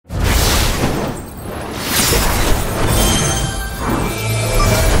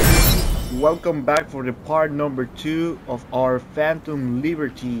welcome back for the part number 2 of our Phantom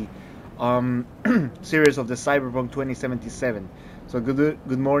Liberty series of the Cyberpunk 2077. So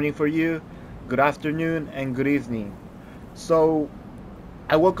good morning for you, good afternoon, and good evening. So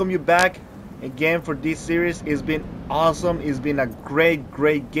I welcome you back again for this series. It's been awesome. It's been a great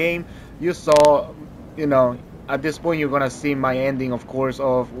game. You saw, at this point you're gonna see my ending, of course,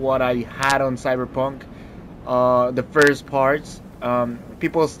 of what I had on Cyberpunk, the first parts.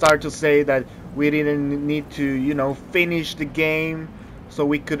 People start to say that we didn't need to, finish the game so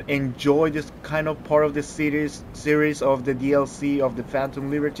we could enjoy this kind of part of the series of the DLC of the Phantom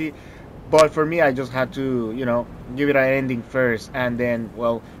Liberty. But for me, I just had to, give it an ending first, and then,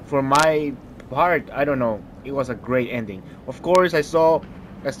 well, for my part, I don't know, it was a great ending. Of course, I start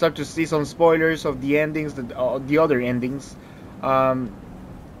to see some spoilers of the endings, the other endings,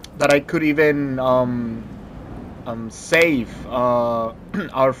 that I could even save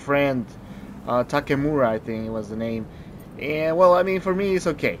our friend Takemura, I think it was the name. And well, I mean, for me, it's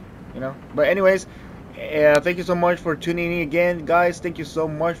okay, But anyways, thank you so much for tuning in again, guys. Thank you so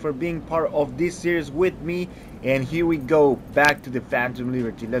much for being part of this series with me. And here we go, back to the Phantom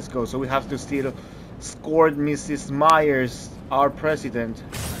Liberty. Let's go. So we have to still escort Mrs. Myers, our president,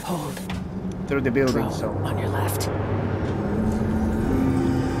 hold through the building. Bro, so on your left.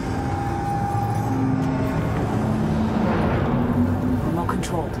 Remote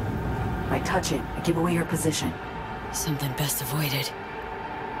controlled. I touch it, I give away your position. Something best avoided.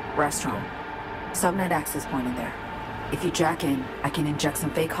 Restaurant. Subnet access point in there. If you jack in, I can inject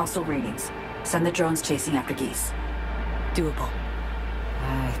some fake hostile readings. Send the drones chasing after geese. Doable.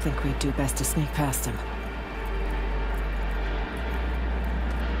 I think we'd do best to sneak past him.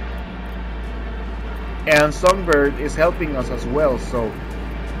 And Songbird is helping us as well, so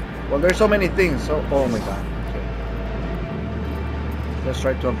well, there's so many things. So oh my god. Okay, let's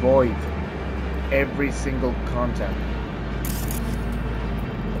try to avoid every single contact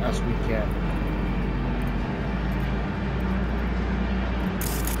as we can.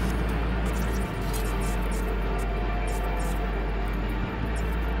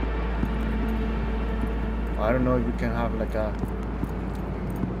 I don't know if we can have like a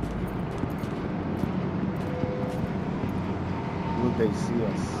will they see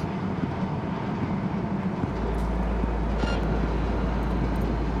us?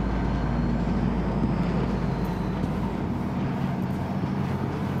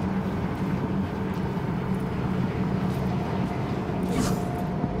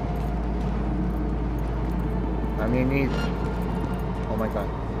 I mean, oh my god.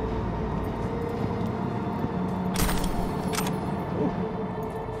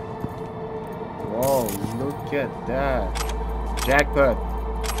 Whoa, look at that. Jackpot.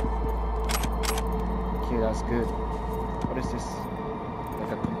 Okay, that's good. What is this?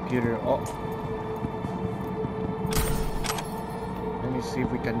 Like a computer. Oh. Let me see if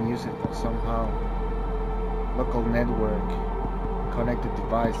we can use it somehow. Local network. Connected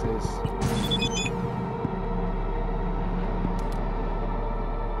devices.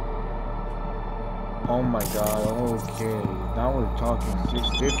 Oh my god, okay. Now we're talking.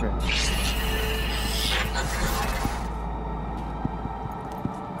 It's different.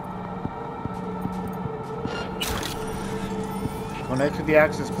 Connect to the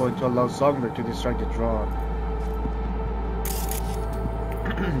access point to allow Songbird to distract the drone.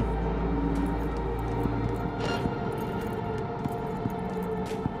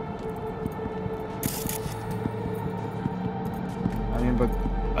 I mean, but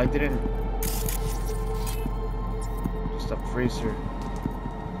I didn't. Just a freezer.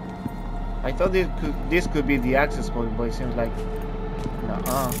 I thought this could be the access point, but it seems like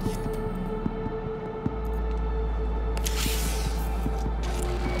nuh-uh.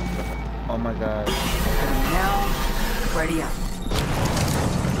 Oh my god. And now, ready up.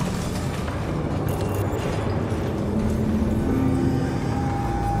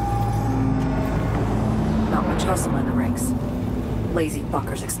 Not much hustle in the ranks. Lazy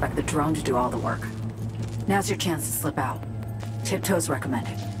fuckers expect the drone to do all the work. Now's your chance to slip out. Tiptoes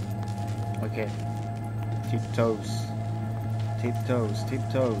recommended. Okay. Tiptoes. Tiptoes.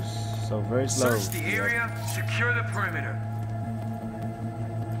 Tiptoes. So very slow. Search the area, secure the perimeter.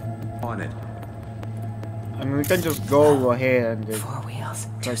 On it. I mean, we can just go ahead and Four wheels,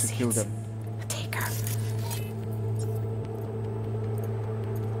 try two to kill seats. them. Take her.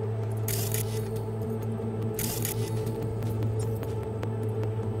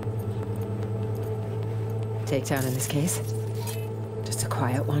 Takedown in this case? Just a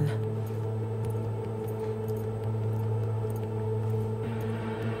quiet one?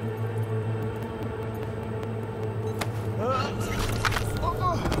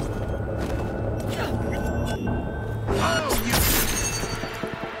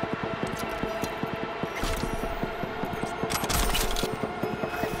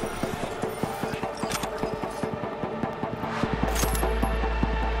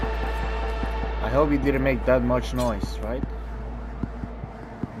 hope it didn't make that much noise, right?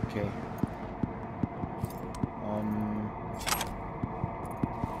 Okay.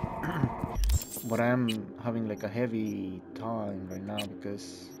 But I'm having like a heavy time right now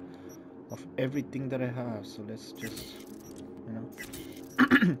because of everything that I have. So let's just, you know,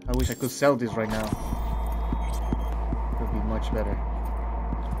 I wish I could sell this right now. It would be much better.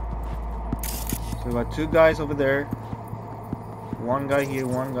 So we got 2 guys over there, 1 guy here,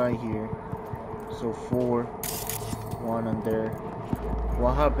 1 guy here. So 4, 1 on there.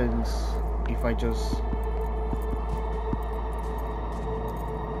 What happens if I just...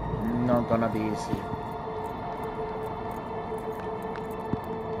 Not gonna be easy.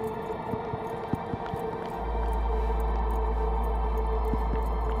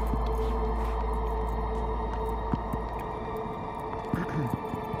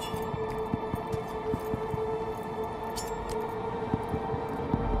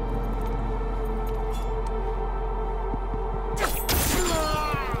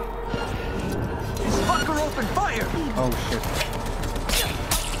 Oh shit.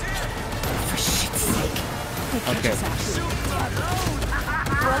 For shit's sake. Okay.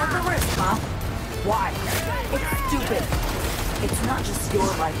 Throw up the wrist, huh? Why? It's stupid. It's not just your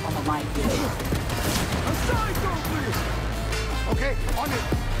life on the line here. I'm sorry, please. Okay, on it.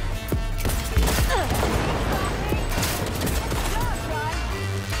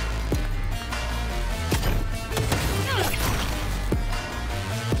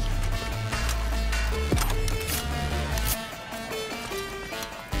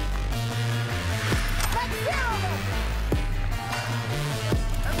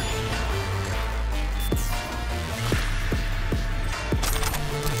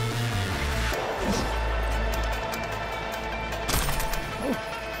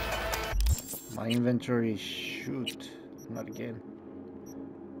 My inventory, shoot, not again.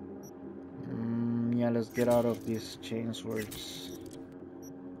 Yeah, let's get out of these chain swords,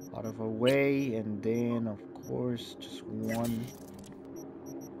 out of our way, and then of course just 1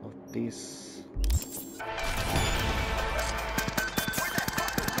 of these.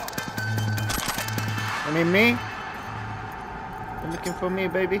 You mean me? You looking for me,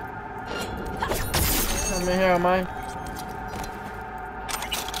 baby? Come here, am I?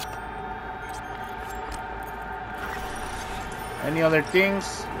 Any other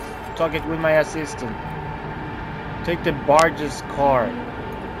things? Talk it with my assistant. Take the barge's car.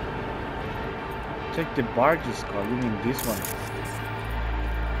 Take the barge's car. You mean this one?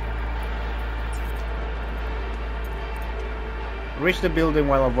 Reach the building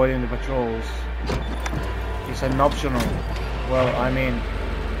while avoiding the patrols. It's an optional. Well, I mean...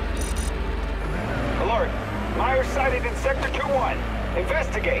 Alert! Myers sighted in Sector 2-1.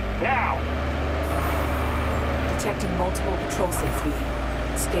 Investigate, now! Detecting multiple patrol safety.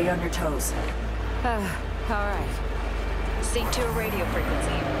 Stay on your toes. Alright. Sync to a radio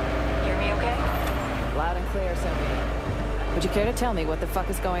frequency. Hear me okay? Loud and clear, Sophie. Would you care to tell me what the fuck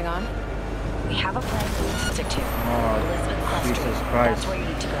is going on? We have a plan for you to stick to. Oh, Elizabeth Cluster. Jesus Christ. That's where you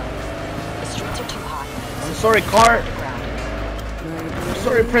need to go. The streets are too hot. I'm sorry, car. Underground. I'm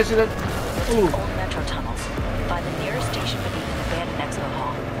sorry, President. Ooh. Old metro tunnels. Find the nearest station beneath an abandoned expo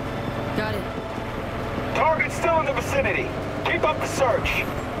hall. Got it. Target's still in the vicinity. Keep up the search.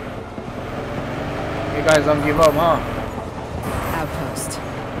 You guys don't give up, huh? Outpost.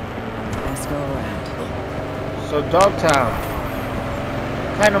 Let's go around. So Dogtown,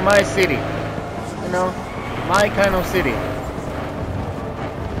 kind of my city, you know, my kind of city.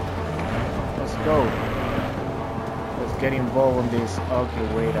 Let's go. Let's get involved in this.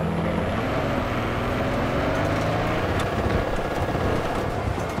 Okay, wait a minute.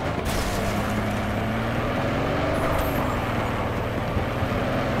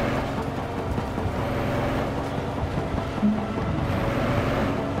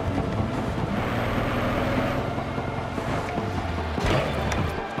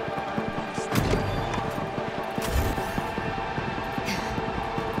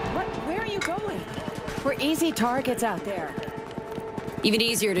 Easy targets out there. Even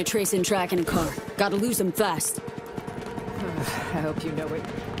easier to trace and track in a car. Gotta lose them fast. I hope you know it.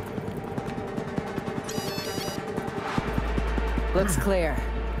 Looks clear.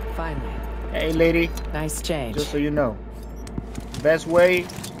 Finally. Hey, lady. Nice change. Just so you know, best way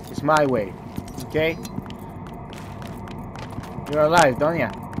is my way. Okay? You're alive, don't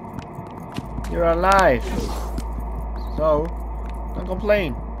ya? You're alive. So, don't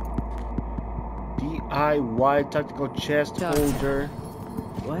complain. DIY tactical chest holder.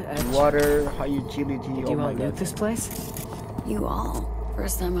 What? Water, high utility. Do Oh you my want to loot god. this place? You all.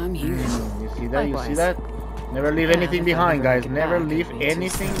 First time I'm here. You see that? You see Likewise. that? Never leave Yeah, anything if I behind, never guys. get Never back, leave it'd be too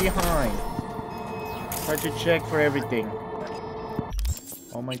anything sad. behind. Try to check for everything.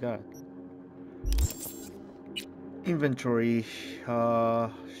 Oh my god. Inventory.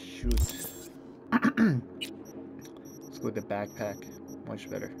 Shoot. Let's go with the backpack. Much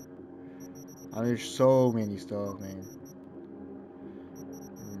better. Oh, there's so many stuff, man.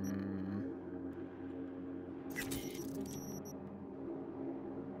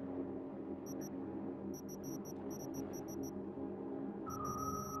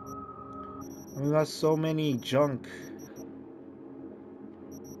 We got so many junk.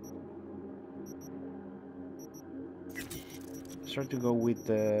 Start to go with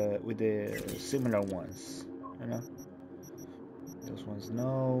the similar ones, you know. Those ones,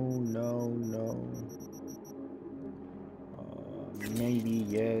 no. Maybe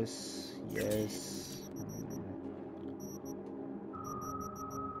yes. Yes.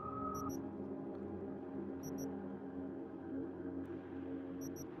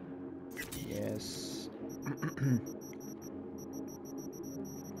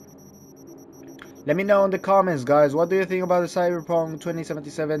 Let me know in the comments, guys, what do you think about the Cyberpunk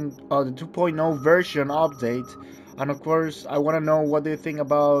 2077, the 2.0 version update? And of course, I want to know what do you think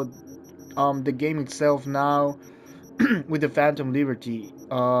about the game itself now with the Phantom Liberty.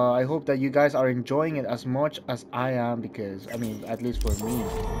 I hope that you guys are enjoying it as much as I am, because, I mean, at least for me,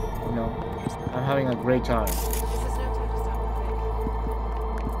 you know, I'm having a great time.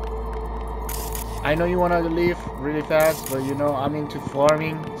 I know you want to leave really fast, but you know, I'm into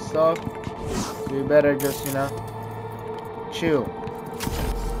farming stuff. So you better just, you know, chill.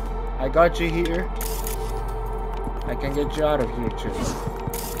 I got you here. I can get you out of here too.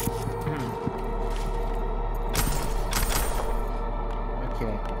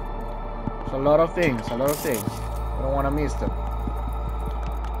 Okay. There's a lot of things. You don't want to miss them.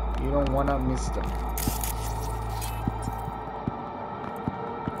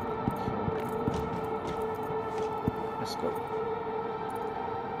 Let's go.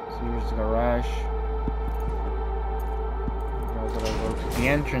 So here's the garage. Now that I go to the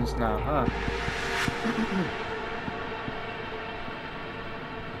entrance now, huh?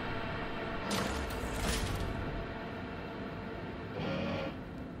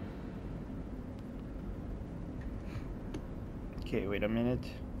 Okay, wait a minute,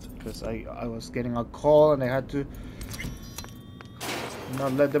 because I was getting a call and I had to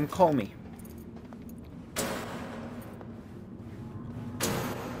not let them call me.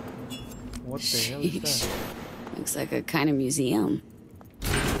 What the hell is that? Looks like a kind of museum.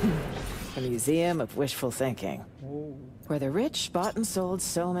 A museum of wishful thinking. Oh. Where the rich bought and sold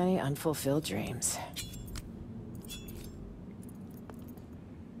so many unfulfilled dreams.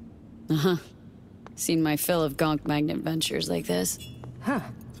 Uh-huh. Seen my fill of gonk magnet ventures like this. Huh.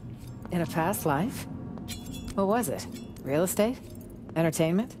 In a past life? What was it? Real estate?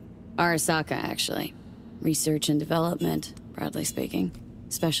 Entertainment? Arasaka, actually. Research and development, broadly speaking.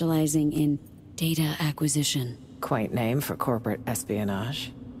 Specializing in data acquisition. Quaint name for corporate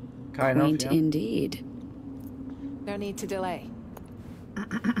espionage. Quaint Yeah. indeed. No need to delay.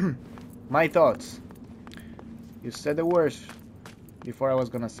 My thoughts. You said the words before I was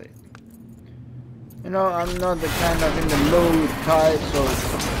gonna say it. You know, I'm not the kind of in the mood type, so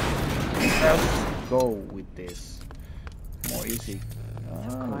let's go with this. More easy.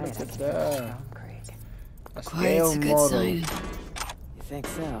 Look at that. A scale Quiet's a good model. sign. You think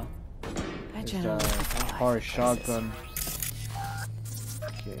so? I It's generally a prefer hard life shotgun.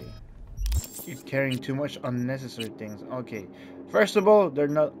 Okay. You're carrying too much unnecessary things. Okay. First of all, they're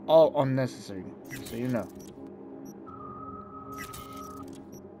not all unnecessary, so you know.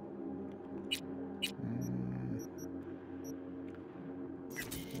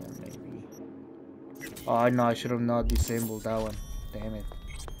 Maybe. Oh no, I should have not disabled that one. Damn it.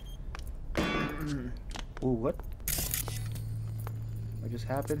 Ooh, what? What just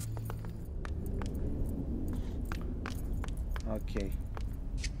happened? Okay.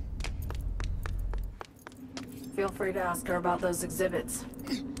 Feel free to ask her about those exhibits.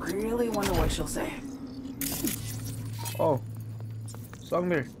 Really wonder what she'll say. Oh,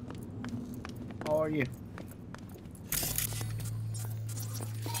 Songbir, how are you?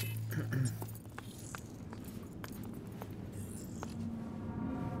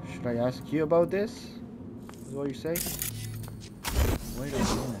 Should I ask you about this? Is what you say? Wait a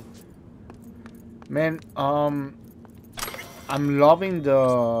minute, man. I'm loving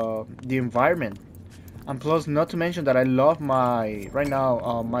the environment, and plus, not to mention that I love my right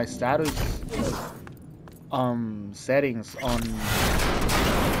now my status settings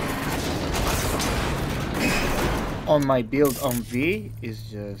on my build on V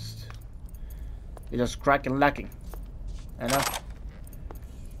is just cracking lacking, you know,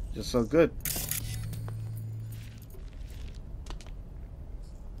 just so good.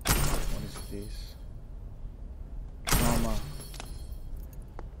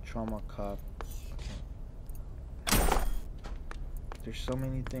 Trauma cup. Okay. There's so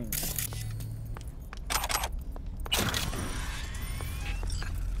many things.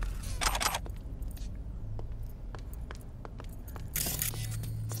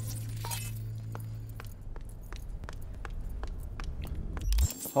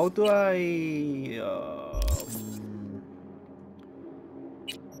 How do I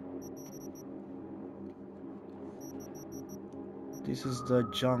this is the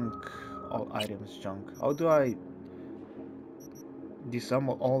junk. All items junk. How do I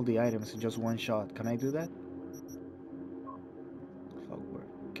disassemble all the items in just one shot? Can I do that? Fuck, where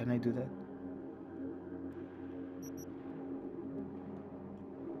can I do that?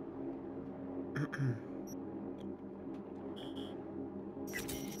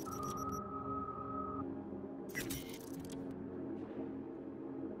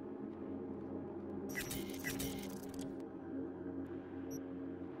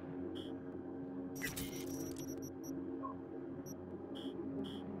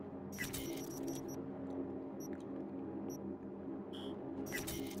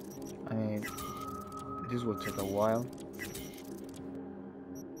 I mean, this will take a while.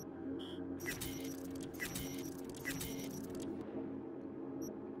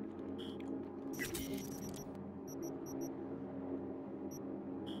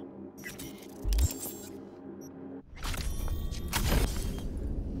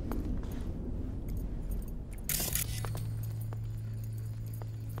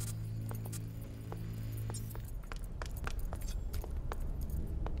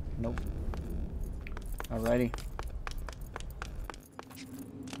 Nope. Alrighty.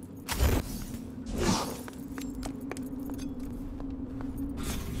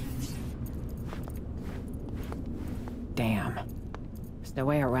 Damn. There's no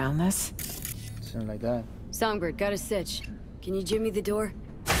way around this? Something like that. Songbird, got a stitch. Can you jimmy the door?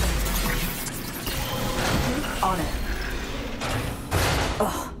 On it.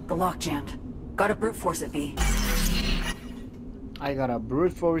 Ugh, the lock jammed. Gotta brute force it, V. I gotta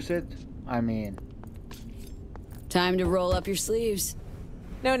brute force it. I mean, Time to roll up your sleeves.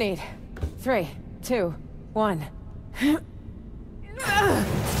 No need. 3, 2, 1.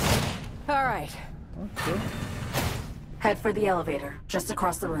 All right. okay. Head for the elevator, just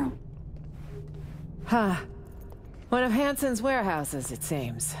across the room. Huh. One of Hansen's warehouses, it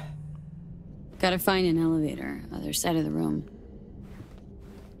seems. Gotta find an elevator, other side of the room.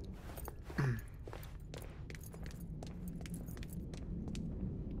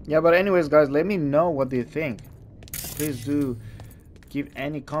 Yeah, but anyways, guys, let me know what do you think. Please do give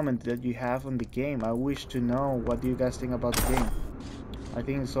any comment that you have on the game. I wish to know what do you guys think about the game. I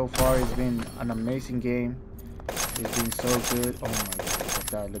think so far it's been an amazing game. It's been so good. Oh my god, look at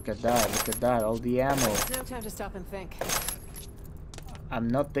that, look at that, look at that, all the ammo. There's no time to stop and think. I'm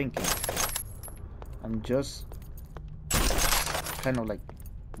not thinking. I'm just kind of like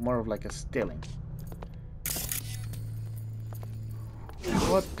more of like a stealing.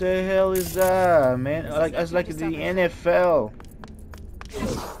 What the hell is that, man? Like it's like the NFL.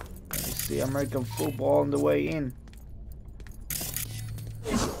 You see American football on the way in.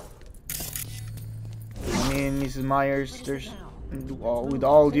 I mean, Mrs. Myers, there's with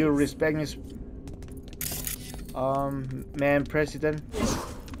all due respect, Miss man president.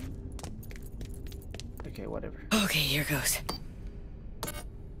 Okay, whatever. Okay, here goes.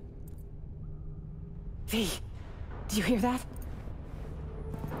 V, do you hear that?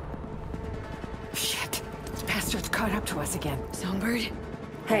 Shit. Bastard's caught up to us again. Songbird?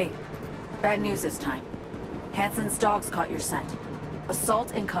 Hey, bad news this time. Hansen's dogs caught your scent.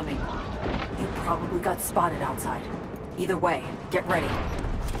 Assault incoming. You probably got spotted outside. Either way, get ready.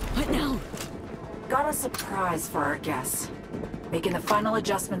 What now? Got a surprise for our guests. Making the final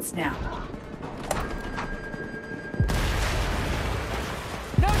adjustments now.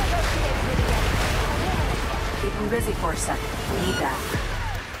 No negotiating with you. Keep them busy for a second. We need that.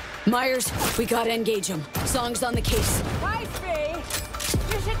 Myers, we gotta engage him. Song's on the case. Nice, V.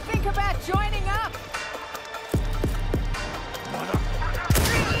 You should think about joining up.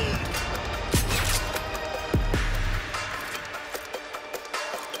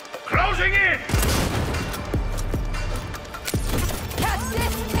 Closing in! Catch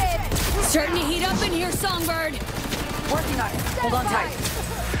this, kid. Starting to heat up in here, Songbird. Working on it. Hold on tight.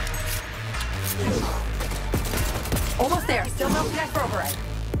 Almost there. Still no connect for override.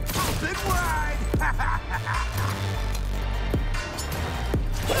 Big ride!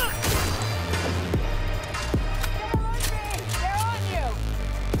 They're on you.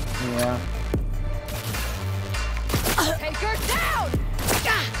 Yeah. Take her down.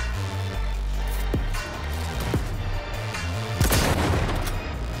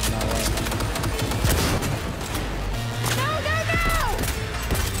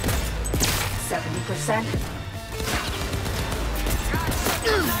 sent?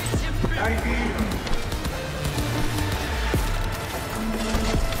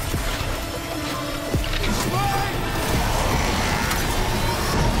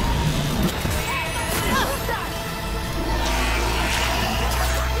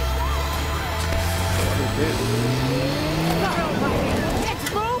 It's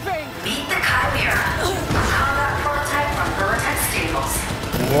moving! Meet the Chimera, a combat prototype from Militech Stables.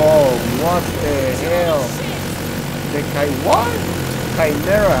 Whoa, what the hell? The what?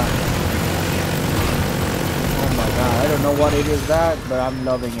 Chimera. Oh my god, I don't know what it is that, but I'm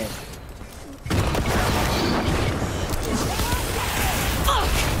loving it.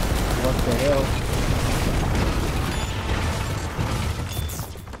 What the hell?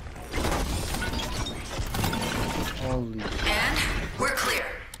 Holy. And we're clear.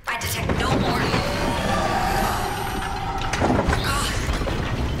 I detect no more.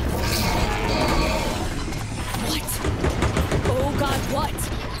 What? Oh god, what?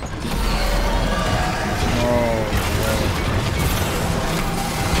 Oh, no.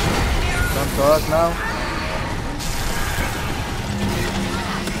 Come to us now.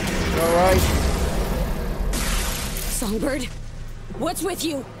 Alright. Songbird? What's with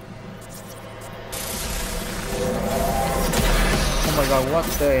you? Oh my god, what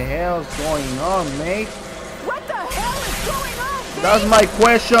the hell's going on, mate? What the hell is going on? That's my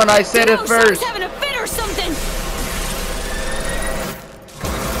question, I said it No, first. someone's having a fit or something!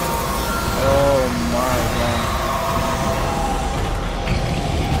 Oh my god.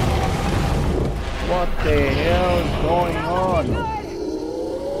 What the hell's going on?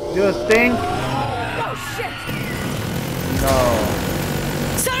 You think? Oh shit! No.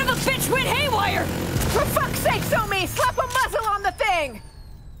 Son of a bitch went haywire! For fuck's sake, Somi! Slap a muzzle on the thing!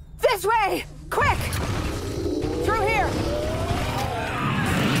 This way! Quick! Through here!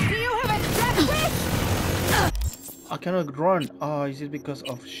 Do you have a death wish? I cannot run. Oh, is it because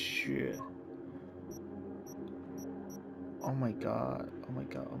of shit? Oh my god. Oh my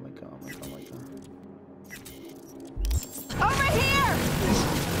god. Oh my god. Oh my god. Oh my god. Over here!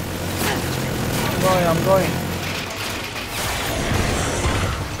 I'm going.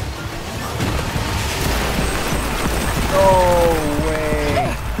 No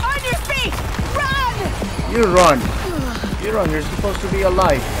way. On your feet! Run! You run. You run. You're supposed to be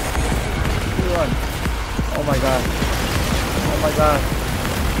alive. You run. Oh my god. Oh my god.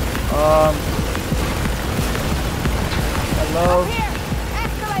 Hello. Here!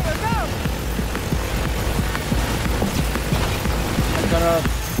 Escalator, go! I'm gonna.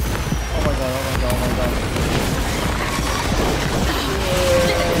 Oh my god. Oh my god. Oh my god.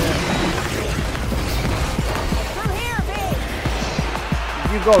 Through here, babe!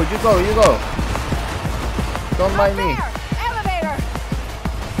 You go. You go. You go. Don't mind me. There! Elevator!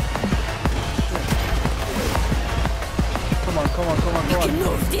 Come on. Come on. Come on. Come on.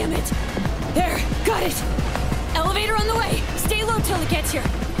 Move, damn it! There, got it! Elevator on the way! Stay low till it gets here.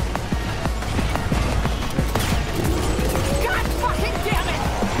 God fucking damn it!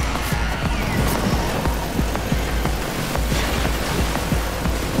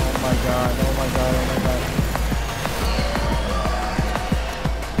 Oh my god. Oh my god. Oh my god.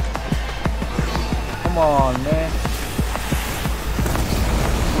 Come on, man.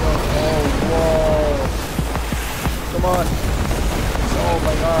 Oh, whoa. Come on. Oh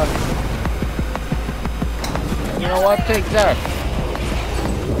my god. You know what? Take that.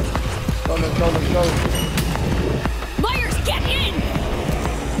 Let's go, let's go, let's go. Myers, get in!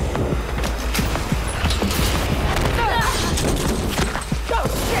 Go,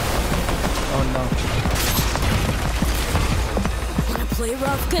 shit! Oh no. Wanna play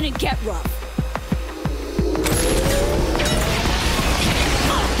rough? Gonna get rough.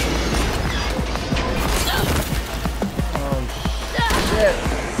 Oh shit.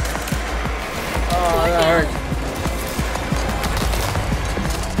 Oh, that hurt.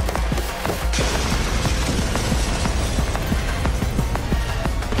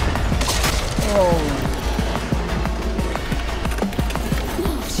 Oh.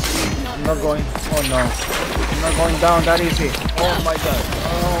 I'm not going. Oh no. I'm not going down that easy. Oh my god.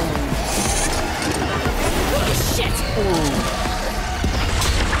 Oh. Shit! Ooh.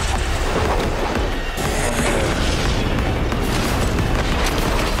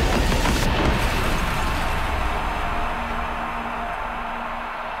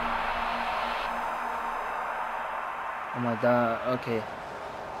 Oh my god. Okay.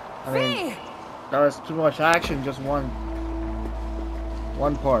 I mean, that was too much action. Just one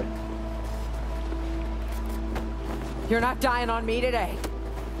part. You're not dying on me today.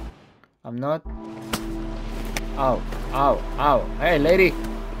 I'm not. Ow, ow, ow. Hey, lady.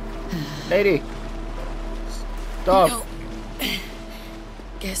 Lady. Stop. No.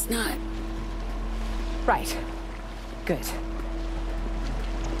 Guess not. Right. Good.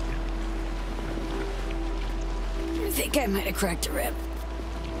 I think I might have cracked a rib.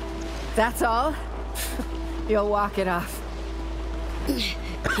 That's all? You'll walk it off.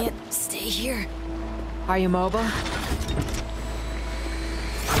 Can't stay here. Are you mobile?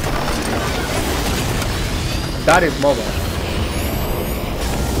 That is mobile.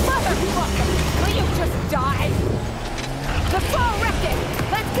 Motherfucker! Will you just die? The fall wrecked it!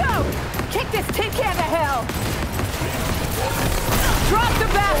 Let's go! Kick this tin can to hell! Drop the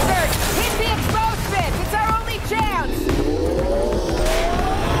bastard! Hit the exposed bit! It's our only chance!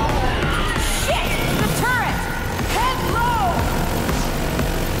 Shit! The turret! Head low!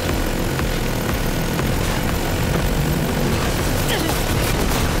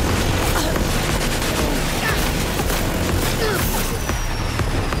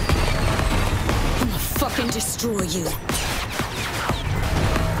 Fucking destroy you.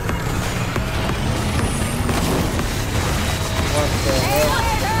 What the hell?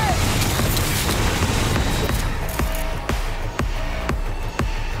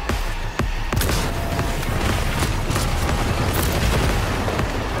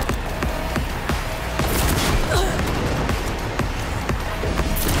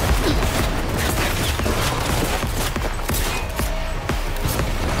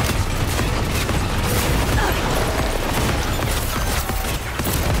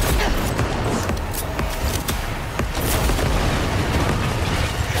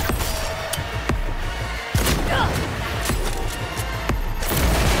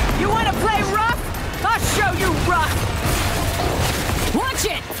 You wanna play rough? I'll show you rough! Watch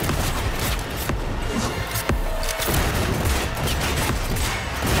it!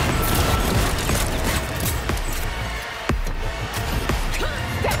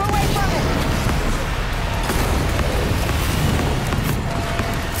 Step away from it!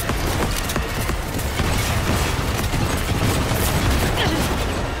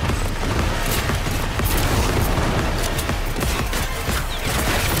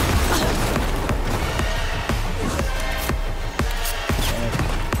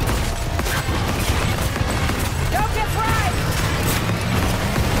 Don't get fried!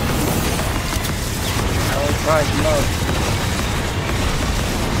 Oh, Christ, no.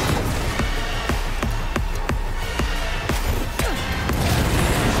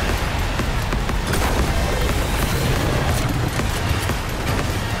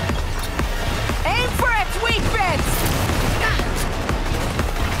 Aim for its weak bits!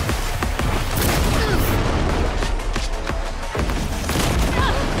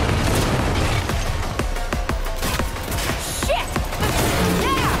 Shit!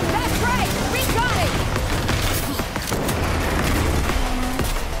 Yeah, that's right! We got it!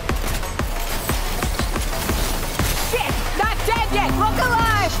 Shit! Not dead yet! Look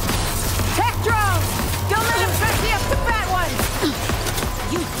alive! Tech drones! Don't let him mess me up the fat ones!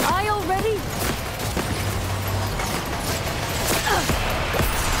 You die already?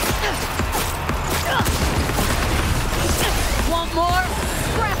 Want more?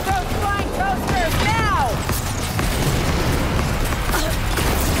 Scrap those flying toasters now!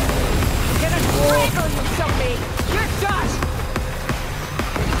 Gonna strangle you, zombie! You're done!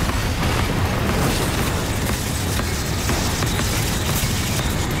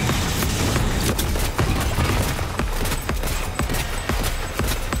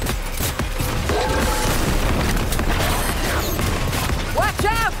 Watch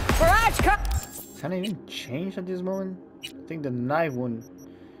out! Barrage Can I even change at this moment? I think the knife one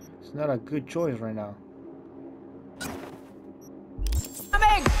is not a good choice right now.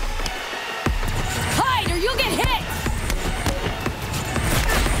 coming! Hide or you'll get hit!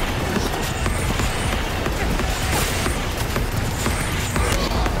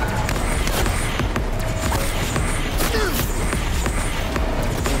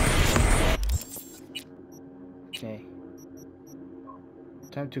 Okay.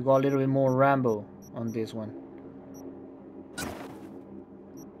 Time to go a little bit more Rambo on this one.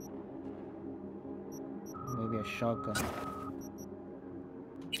 Maybe a shotgun.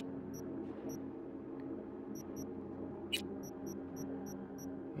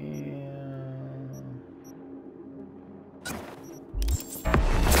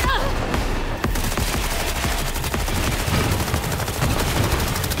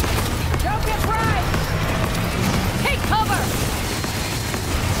 Don't get fried! Take cover!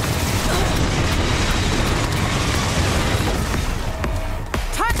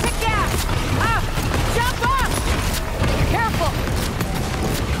 Toxic gas! Up! Jump up!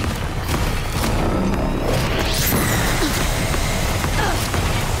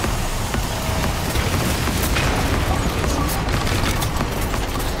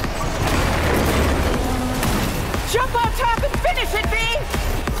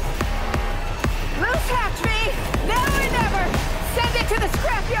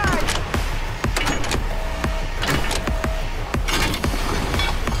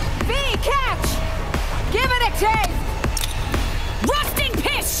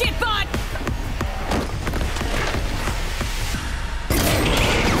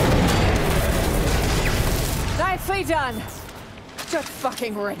 Nearly done. Just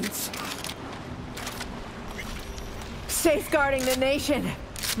fucking riddance. Safeguarding the nation.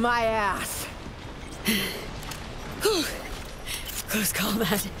 My ass. Close call,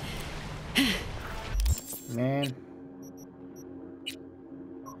 that. Man.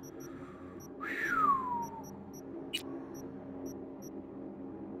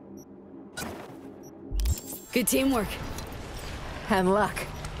 Good teamwork. And luck.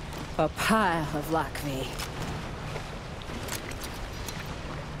 A pile of luck, V.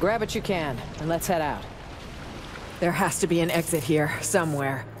 Grab what you can, and let's head out. There has to be an exit here,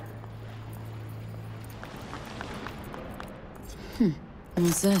 somewhere.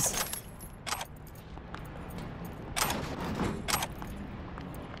 What's this?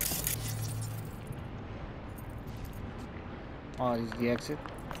 Oh, this is the exit?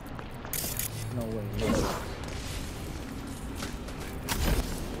 No way. No.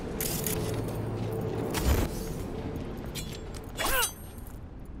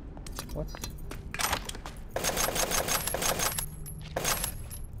 What?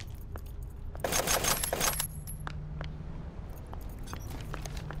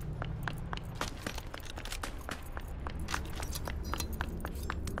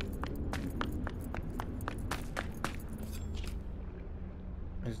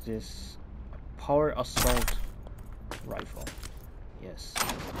 Is this a power assault rifle? Yes.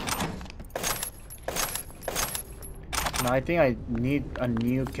 Now I think I need a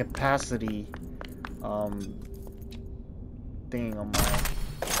new capacity thing on my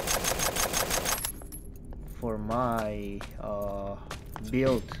for my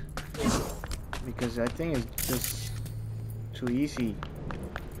build, because I think it's just too easy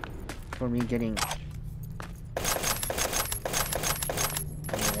for me getting.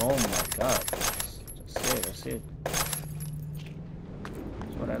 Oh my god. That's it, that's it.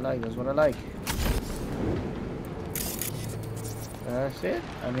 That's what I like, that's what I like. That's it?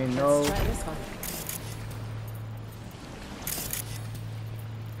 I mean, no... Let's try this one.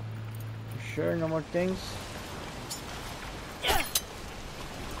 Sure, no more things?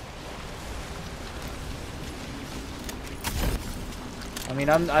 I mean,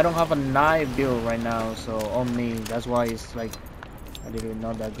 I don't have a knife build right now, so on me, that's why it's like a little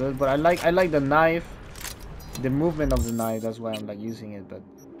not that good. But I like the knife, the movement of the knife. That's why I'm like using it. But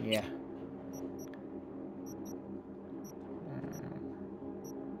yeah.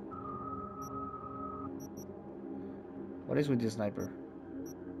 What is with this sniper?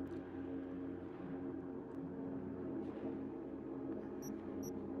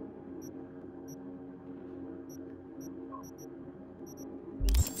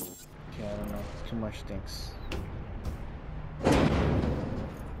 Okay, I don't know. Too much things.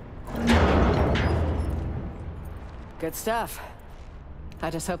 Good stuff. I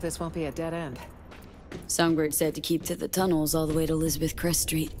just hope this won't be a dead end. Songbird said to keep to the tunnels all the way to Elizabeth Crest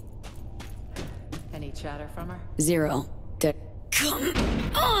Street. Any chatter from her? Zero. Come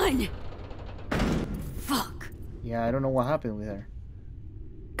on! Fuck. Yeah, I don't know what happened with her.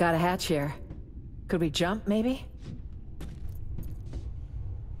 Got a hatch here. Could we jump, maybe?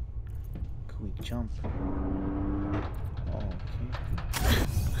 Could we jump? Oh, okay.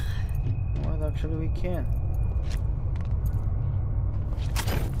 Well, actually we can.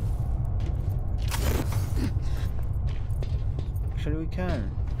 Actually we can.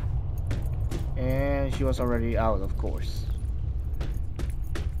 And she was already out, of course.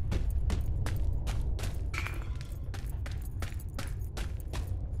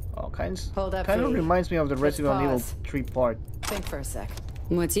 Oh, kind of reminds me of the Resident Evil 3 part. Think for a sec.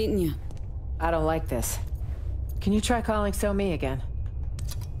 What's eating you? I don't like this. Can you try calling So-Me again?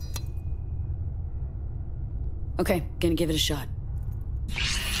 Okay, gonna give it a shot.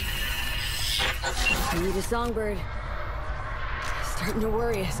 Need a songbird. Starting to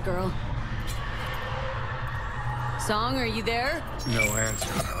worry us, girl. Song, are you there? No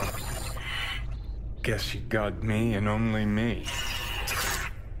answer, huh? Guess you got me and only me.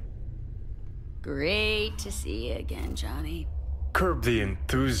 Great to see you again, Johnny. Curb the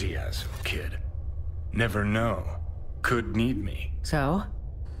enthusiasm, kid. Never know. Could need me. So?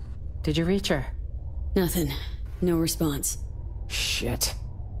 Did you reach her? Nothing. No response. Shit.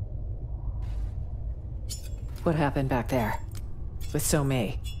 What happened back there? With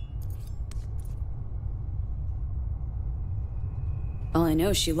So-Me? All I know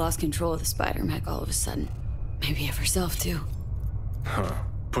is she lost control of the spider mech all of a sudden. Maybe of herself, too. Huh.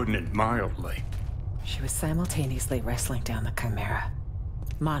 Putting it mildly. She was simultaneously wrestling down the Chimera,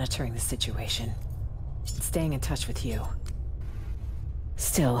 monitoring the situation, staying in touch with you.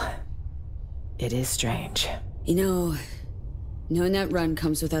 Still, it is strange. You know, no net run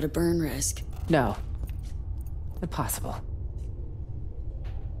comes without a burn risk. No. Impossible.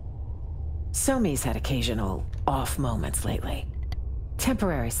 Somi's had occasional off moments lately.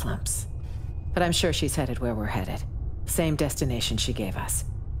 Temporary slumps. But I'm sure she's headed where we're headed. Same destination she gave us.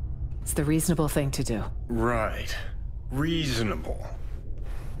 It's the reasonable thing to do. Right. Reasonable.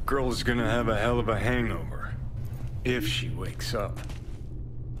 Girl's gonna have a hell of a hangover. If she wakes up.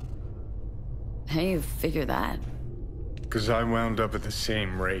 How do you figure that? 'Cause I wound up at the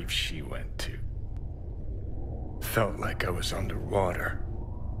same rave she went to. Felt like I was underwater.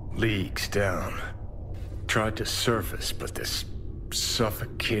 Leagues down. Tried to surface, but this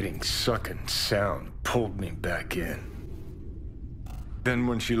suffocating, sucking sound pulled me back in. Then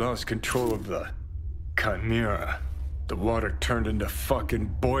when she lost control of the Chimera, the water turned into fucking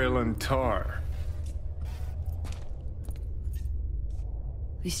boiling tar.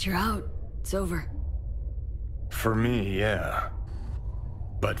 At least you're out. It's over. For me, yeah.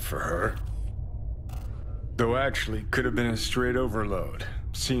 But for her? Though actually, could have been a straight overload.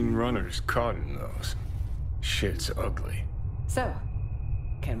 Seen runners caught in those. Shit's ugly. So,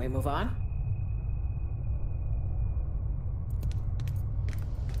 can we move on?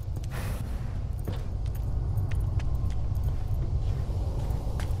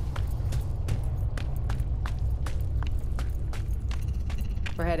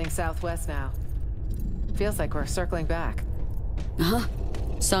 We're heading southwest now. Feels like we're circling back. Uh-huh.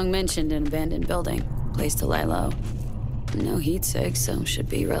 Song mentioned an abandoned building. Place to lie low. No heat sig, so should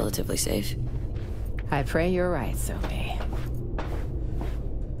be relatively safe. I pray you're right, Somi.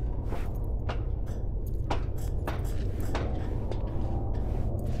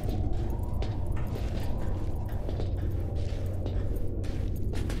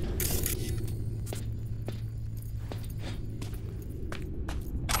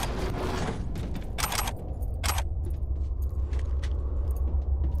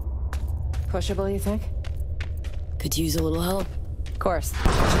 Pushable, you think? Could use a little help. Of course.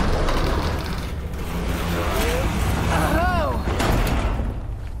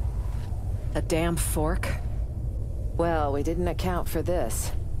 A damn fork? Well, we didn't account for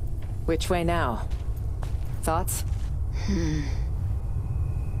this. Which way now? Thoughts?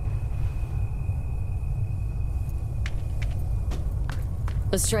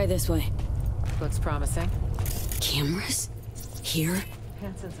 Let's try this way. Looks promising. Cameras? Here?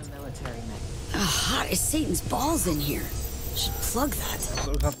 Hanson's a military man. Hot as Satan's balls in here. Should plug that.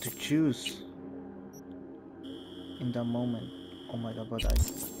 So we have to choose in that moment. Oh my god, but what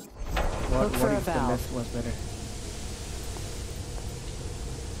Look for a if the valve. left was better?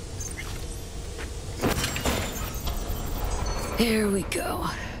 There we go.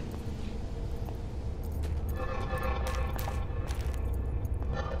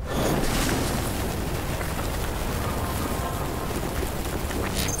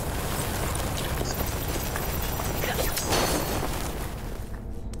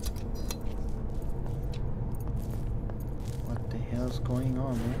 What the hell's going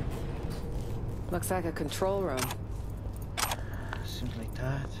on, man? Looks like a control room. Seems like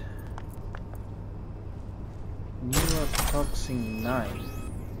that. Neurotoxin 9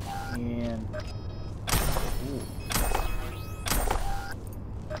 and ooh.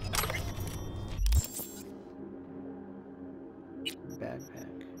 Backpack.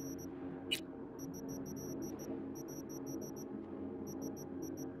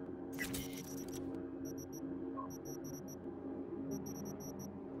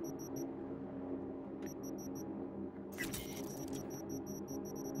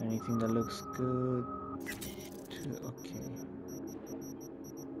 Anything that looks good? Okay.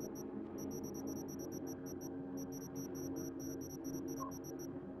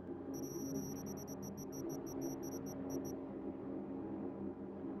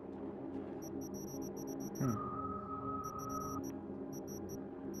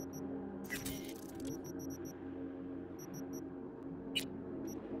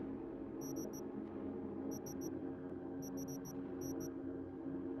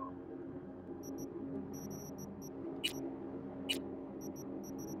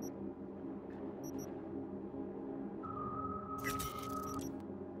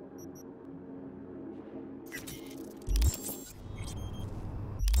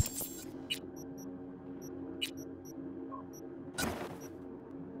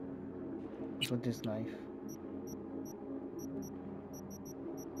 With this knife.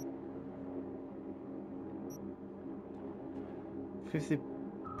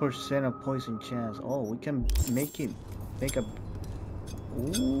 %50 of poison chance. Oh, we can make a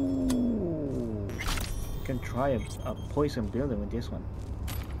ooh. We can try a poison building with this one.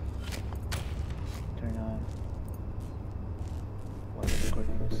 Turn on. What is the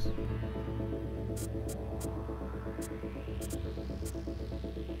coordinates?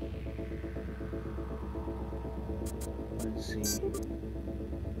 Let's see.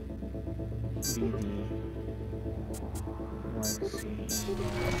 BD. Let's see.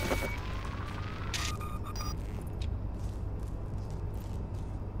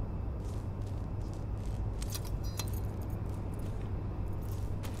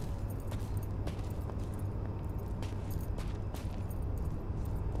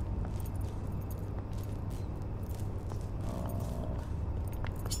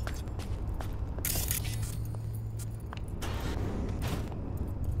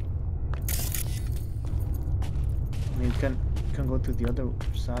 Can go to the other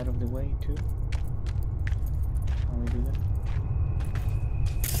side of the way too. Can we do that?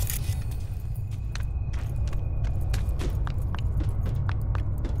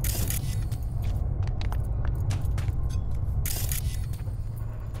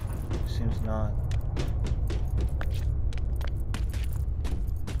 Seems not.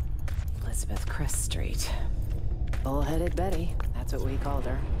 Elizabeth Crest Street. Bullheaded Betty. That's what we called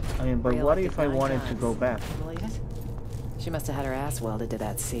her. I mean, but what if I Re-elected 9 wanted to times. go back? Believe it? She must have had her ass welded to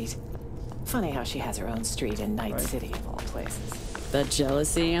that seat. Funny how she has her own street in Night Right. City of all places. That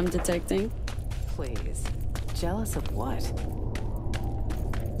jealousy I'm detecting? Please. Jealous of what?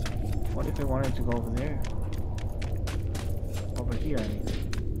 What if I wanted to go over there? Over here, I mean.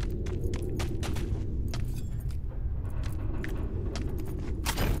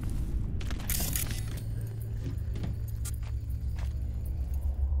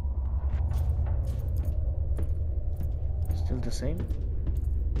 Still the same?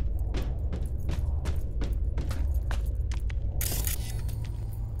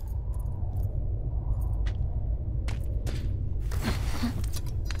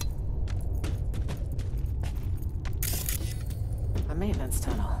 A maintenance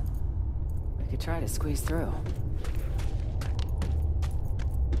tunnel. We could try to squeeze through.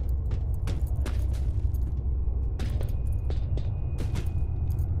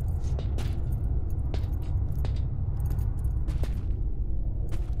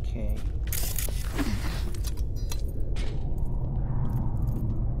 Okay.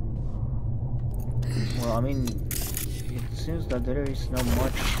 Well, I mean, it seems that there is not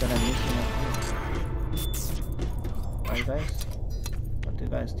much that I'm missing up here. Right, guys? What do you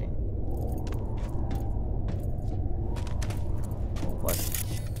guys think? What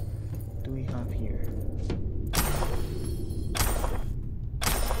do we have here?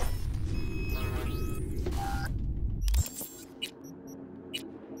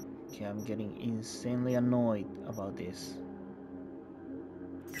 Okay, I'm getting insanely annoyed about this.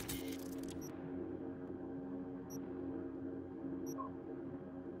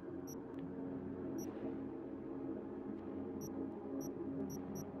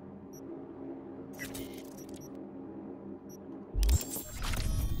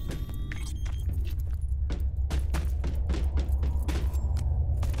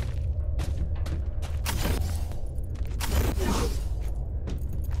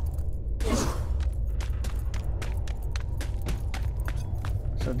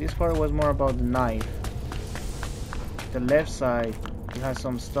 So this part was more about the knife. The left side, it has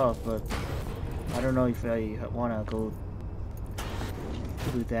some stuff, but I don't know if I wanna go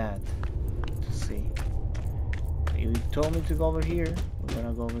do that to see. You told me to go over here, we're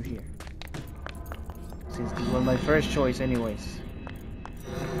gonna go over here. Since this was my first choice anyways.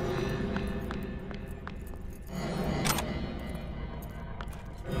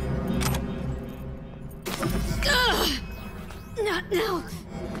 Not now.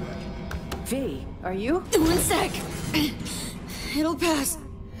 V, are you? 1 sec. It'll pass.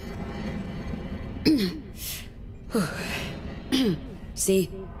 See?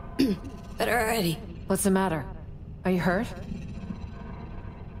 Better already. What's the matter? Are you hurt?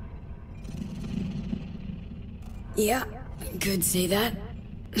 Yeah, could say that.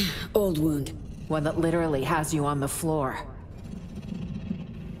 Old wound. One that literally has you on the floor.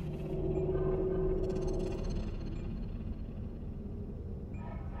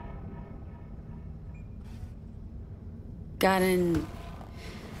 Got an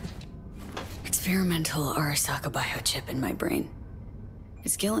experimental Arasaka biochip in my brain.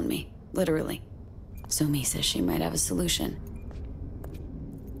 It's killing me, literally. Somi says she might have a solution.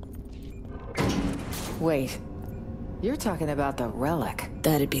 Wait. You're talking about the relic.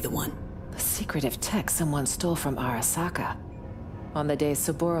 That'd be the one. The secretive tech someone stole from Arasaka. On the day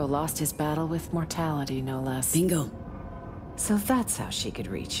Saburo lost his battle with mortality, no less. Bingo. So that's how she could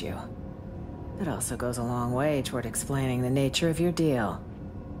reach you. It also goes a long way toward explaining the nature of your deal.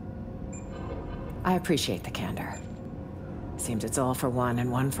 I appreciate the candor. Seems it's all for one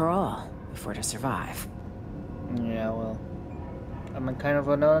and one for all. if we're to survive. Yeah, well, I'm a kind of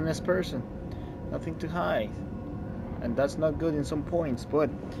an honest person. Nothing to hide. And that's not good in some points, but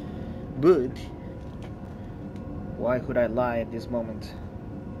why would I lie at this moment?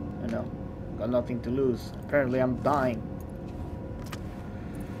 I know, got nothing to lose. Apparently I'm dying.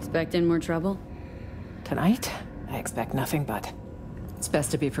 Expecting more trouble? Tonight, I expect nothing but. It's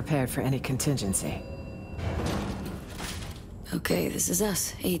best to be prepared for any contingency. Okay, this is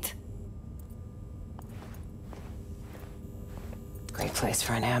us, 8th. Great place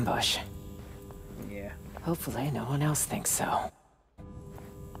for an ambush. Yeah. Hopefully no one else thinks so.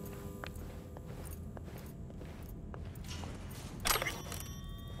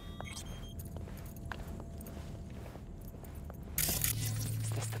 Is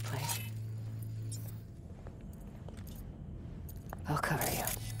this the place? I'll cover you.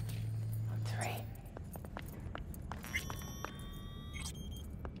 On 3.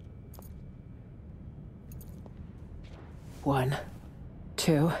 One,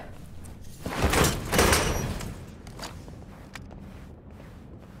 2.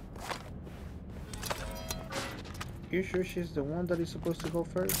 You sure she's the one that is supposed to go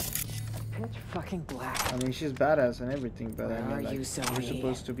first? Pitch fucking black. I mean, she's badass and everything, but I Where mean, are like, you, you're Zoe?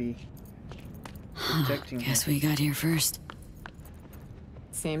 supposed to be protecting her. Guess we got here first.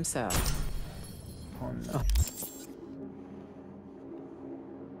 Seems so. Oh no.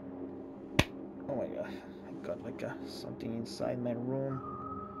 Oh my god. I got like something inside my room.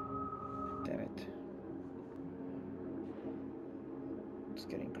 Damn it. It's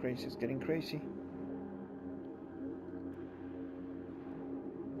getting crazy, it's getting crazy.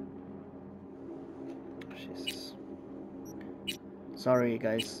 Jesus. Sorry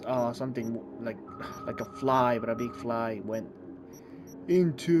guys. Something like a fly, but a big fly went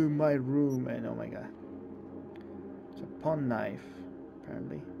into my room, and oh my god. It's a pawn knife,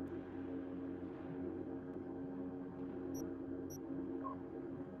 apparently.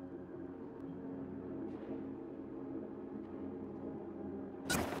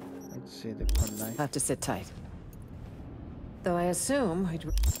 Let's see the pawn knife. Have to sit tight. Though I assume we'd...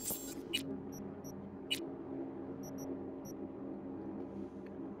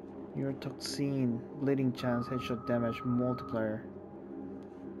 Neurotoxin, bleeding chance, headshot damage, multiplier.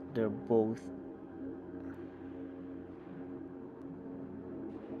 They're both.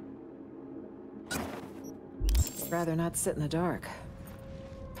 Rather not sit in the dark.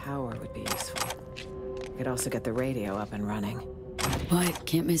 Power would be useful. We could also get the radio up and running. What?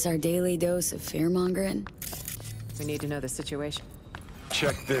 Can't miss our daily dose of fear-mongering? We need to know the situation.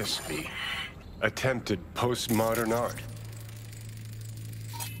 Check this, V. Attempted postmodern art.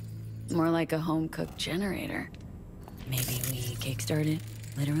 More like a home-cooked generator. Maybe we kickstart it,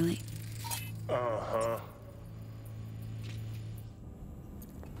 literally? Uh-huh.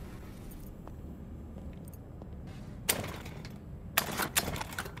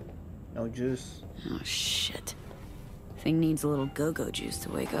 No juice. Oh, shit. Thing needs a little go-go juice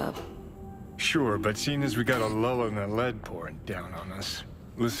to wake up. Sure, but seeing as we got a lull in the lead pouring down on us.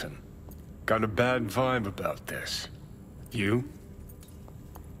 Listen, got a bad vibe about this. You?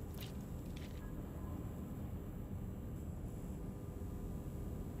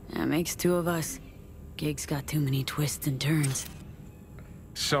 That makes 2 of us. Gig's got too many twists and turns.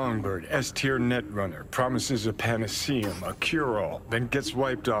 Songbird, S-tier netrunner, promises a panaceum, a cure-all, then gets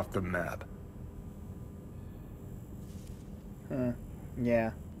wiped off the map.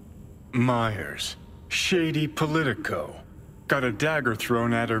 Yeah. Myers, shady politico. Got a dagger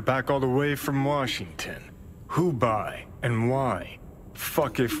thrown at her back all the way from Washington. Who by and why?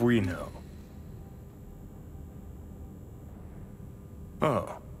 Fuck if we know.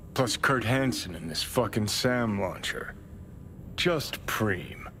 Oh, plus Kurt Hansen and this fucking SAM launcher. Just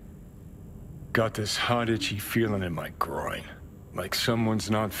preem. Got this hot itchy feeling in my groin. Like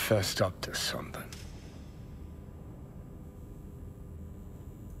someone's not fessed up to something.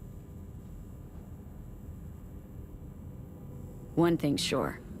 One thing's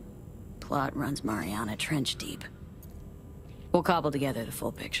sure. Plot runs Mariana trench deep. We'll cobble together the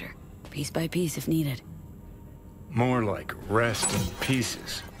full picture. Piece by piece if needed. More like rest in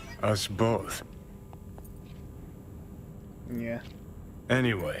pieces. Us both. Yeah.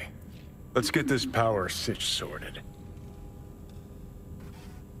 Anyway, let's get this power sitch sorted.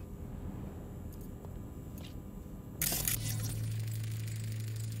 So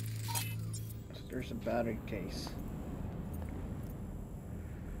there's a battery case.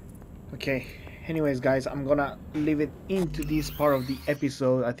 Okay. Anyways, guys, I'm gonna leave it into this part of the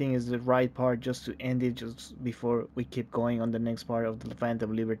episode. I think it's the right part just to end it just before we keep going on the next part of the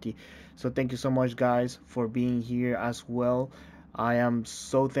Phantom Liberty. So thank you so much, guys, for being here as well. I am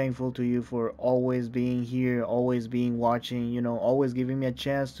so thankful to you for always being here, always being watching, always giving me a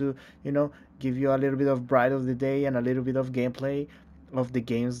chance to, you know, give you a little bit of bright of the day and a little bit of gameplay of the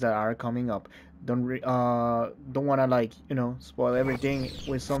games that are coming up. Don't wanna like, spoil everything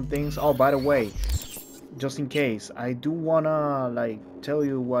with some things. Oh, by the way, just in case, I do wanna like tell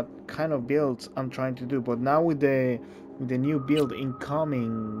you what kind of builds I'm trying to do. But now with the new build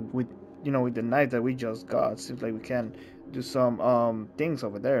incoming, with the knife that we just got, seems like we can do some things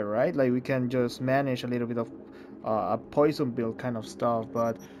over there, right? Like we can just manage a little bit of a poison build kind of stuff.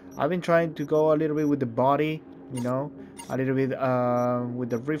 But I've been trying to go a little bit with the body, you know, a little bit with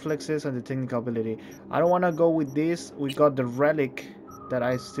the reflexes and the technical ability. I don't wanna go with this. We got the relic that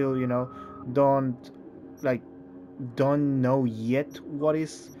I still, don't like don't know yet what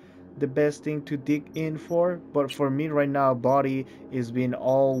is the best thing to dig in for, but for me right now, body is been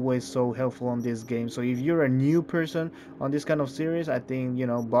always so helpful on this game. So if you're a new person on this kind of series, I think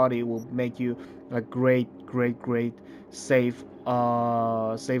body will make you a great save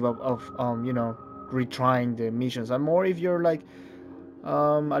save of retrying the missions. And more if you're like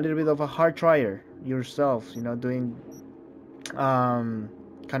a little bit of a hard trier yourself, doing kind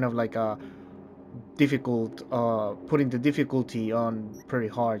of like a difficult, putting the difficulty on pretty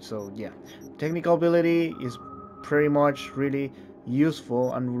hard. So yeah, technical ability is pretty much really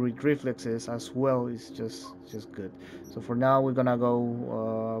useful, and with reflexes as well is just good. So for now we're gonna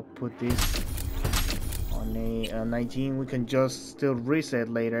go put this on a 19. We can just still reset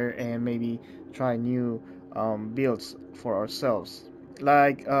later and maybe try new builds for ourselves,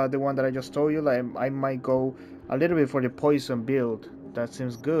 like the one that I just told you. Like I might go a little bit for the poison build. That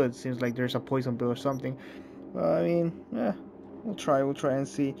seems good. Seems like there's a poison build or something. I mean, yeah, we'll try and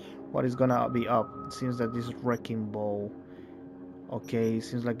see what is gonna be up. It seems that this wrecking ball, okay,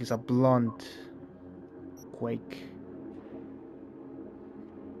 seems like it's a blunt quake.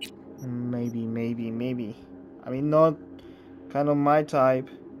 Maybe. I mean, not kind of my type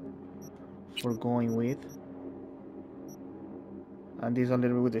for going with. And these a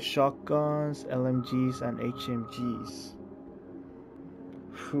little bit with the shotguns, LMGs, and HMGs.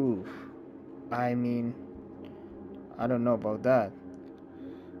 Whew. I mean, I don't know about that.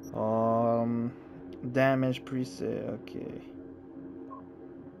 Um, damage preset. Okay.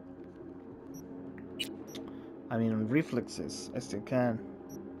 I mean, reflexes. I still can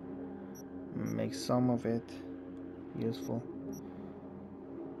make some of it useful.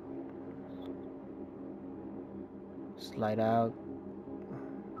 Slide out.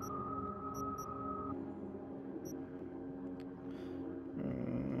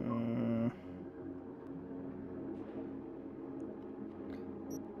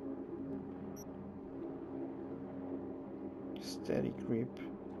 Steady grip.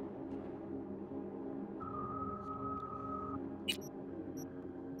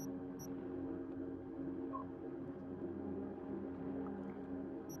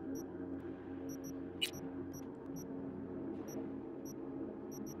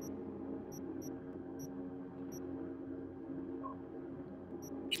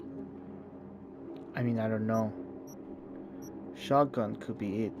 I mean, I don't know. Shotgun could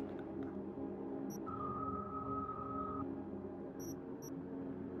be it.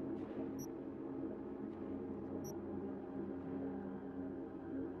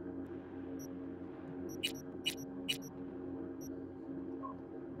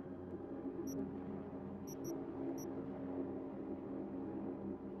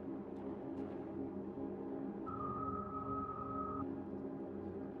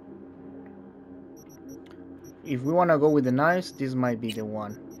 If we want to go with the knives, this might be the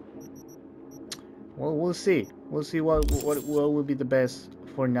one. Well, we'll see. We'll see what will be the best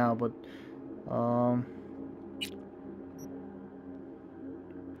for now. But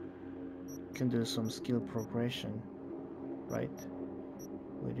can do some skill progression, right?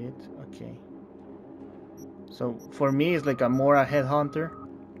 With it, okay. So for me, it's like a more a headhunter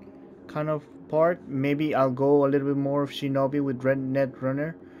kind of part. Maybe I'll go a little bit more of Shinobi with Red Net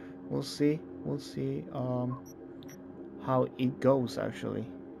Runner. We'll see. We'll see how it goes actually.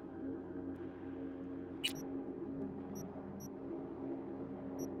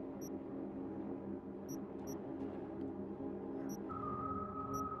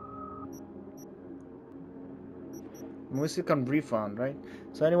 We still can refund, right?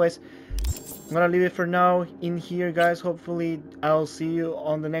 So anyways, I'm gonna leave it for now in here, guys. Hopefully I'll see you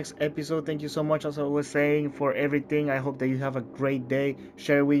on the next episode. Thank you so much, as I was saying, for everything. I hope that you have a great day.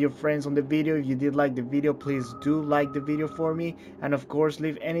 Share it with your friends on the video. If you did like the video, please do like the video for me, and of course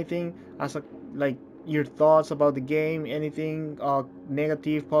leave anything as a your thoughts about the game, anything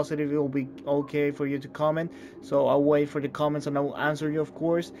negative, positive, it will be okay for you to comment. So I'll wait for the comments and I will answer you, of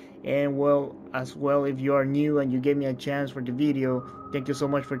course. And well, as well, if you are new and you gave me a chance for the video, thank you so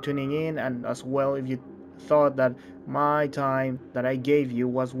much for tuning in. And as well, if you thought that my time that I gave you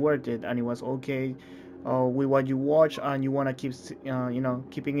was worth it and it was okay with what you watch, and you want to keep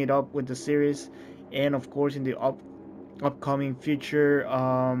keeping it up with the series, and of course in the upcoming future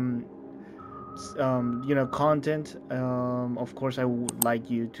content, of course I would like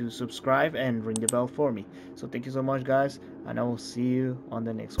you to subscribe and ring the bell for me. So thank you so much, guys, and I will see you on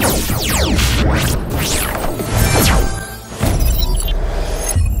the next one.